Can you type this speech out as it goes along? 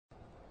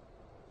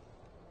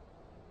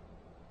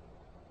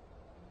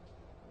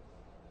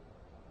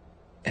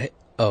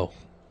Oh,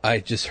 I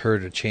just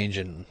heard a change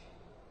in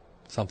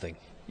something.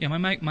 Yeah, my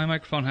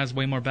microphone has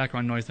way more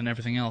background noise than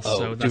everything else,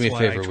 so do that's me a why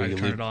favor, I try to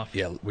turn it off.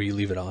 Yeah, will you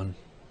leave it on?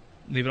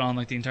 Leave it on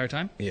like the entire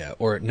time? Yeah,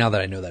 or now that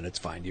I know that, it's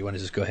fine. Do you want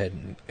to just go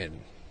ahead and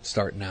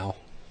start now?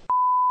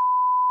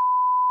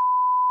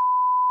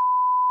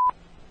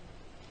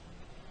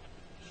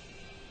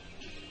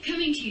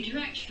 Coming to you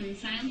direct from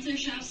Silencer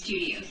Shop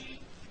Studios.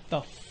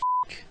 The f***?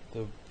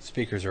 The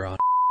speakers are on.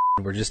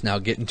 We're just now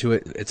getting to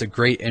it. It's a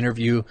great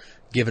interview.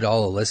 Give it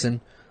all a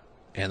listen.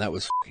 And that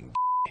was f***ing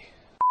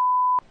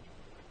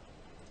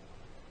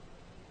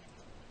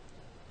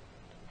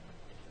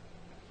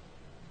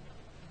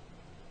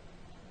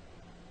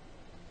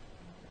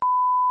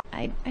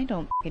I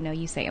don't know.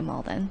 You say them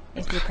all then,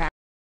 if you practice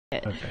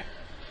it. Okay.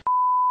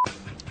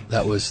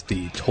 That was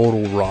the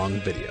total wrong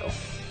video.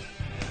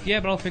 Yeah,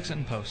 but I'll fix it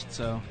in post,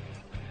 so...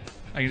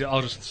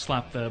 I'll just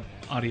slap the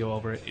audio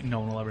over it. No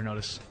one will ever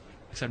notice.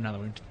 Except now that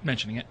we're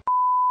mentioning it.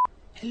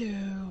 Hello.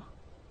 You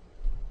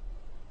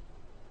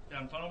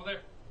having fun over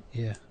there?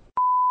 Yeah.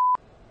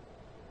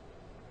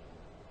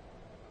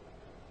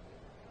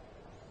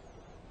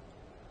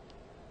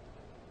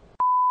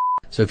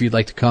 So if you'd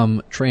like to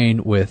come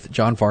train with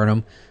John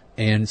Farnham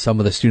and some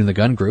of the Student of the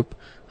Gun group,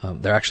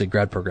 they're actually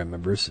grad program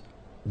members,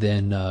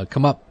 then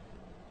come up,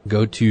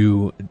 go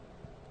to...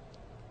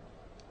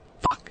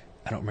 Fuck,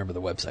 I don't remember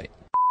the website.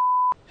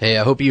 Hey,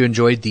 I hope you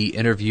enjoyed the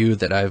interview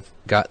that I've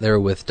got there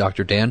with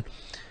Dr. Dan.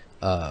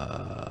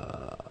 I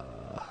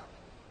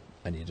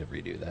need to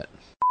redo that.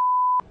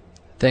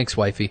 Thanks,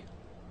 wifey.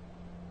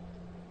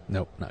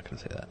 Nope, not going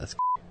to say that. That's...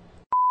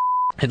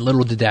 And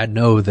little did Dad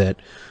know that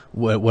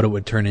what it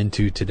would turn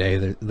into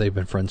today. They've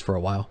been friends for a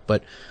while.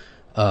 But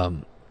I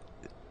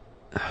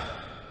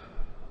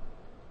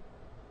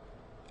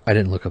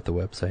didn't look up the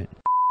website.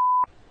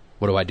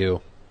 What do I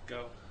do?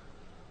 Go.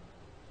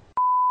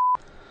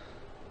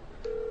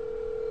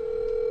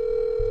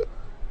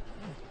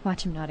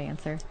 Watch him not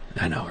answer.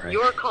 I know, right?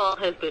 Your call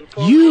has been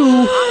forwarded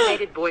to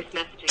automated voice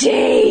messaging.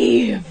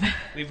 Dave!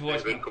 Leave a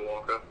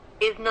voicemail.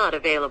 Is not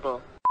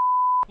available.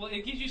 Well,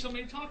 it gives you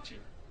somebody to talk to.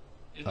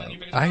 Is that your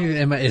biggest I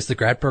problem? am. Is the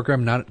grad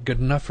program not good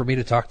enough for me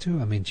to talk to?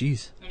 I mean,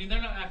 geez. I mean,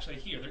 they're not actually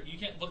here. You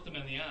can't look them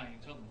in the eye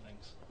and tell them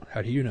things.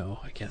 How do you know?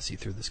 I can't see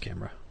through this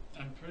camera.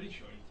 I'm pretty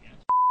sure you can.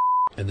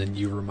 And then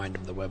you remind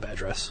them the web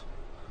address.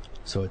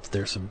 So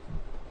there's some...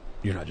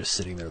 You're not just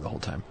sitting there the whole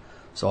time.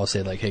 So I'll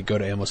say, like, hey, go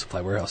to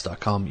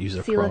ammosupplywarehouse.com, use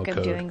a See, promo look, I'm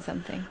code doing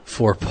something.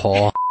 for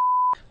Paul.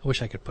 I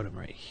wish I could put him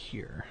right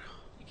here.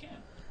 You can.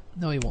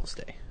 No, he won't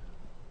stay.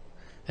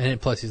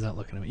 And plus, he's not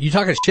looking at me. You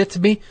talking shit to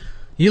me?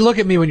 You look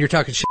at me when you're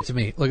talking shit to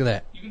me. Look at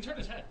that. You can turn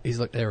his head. He's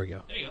look. There we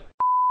go. There you go.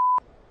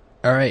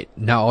 All right.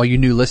 Now, all you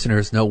new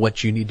listeners know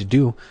what you need to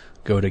do.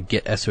 Go to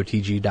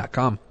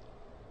getsotg.com.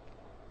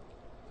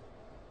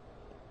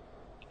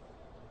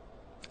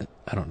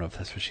 I don't know if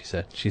that's what she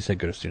said. She said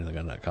go to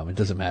studentofthegun.com. It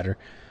doesn't matter.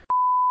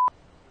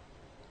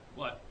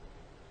 What?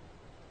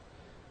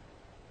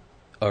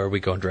 Or are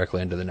we going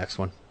directly into the next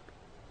one?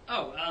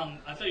 Oh,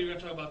 I thought you were going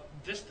to talk about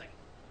this thing.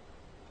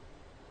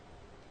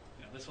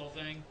 You know, this whole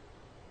thing.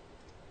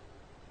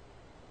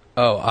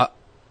 Oh,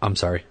 I'm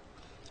sorry.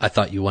 I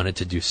thought you wanted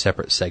to do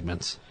separate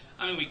segments.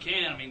 I mean, we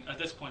can. I mean, at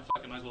this point,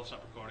 fuck it, might as well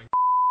stop recording.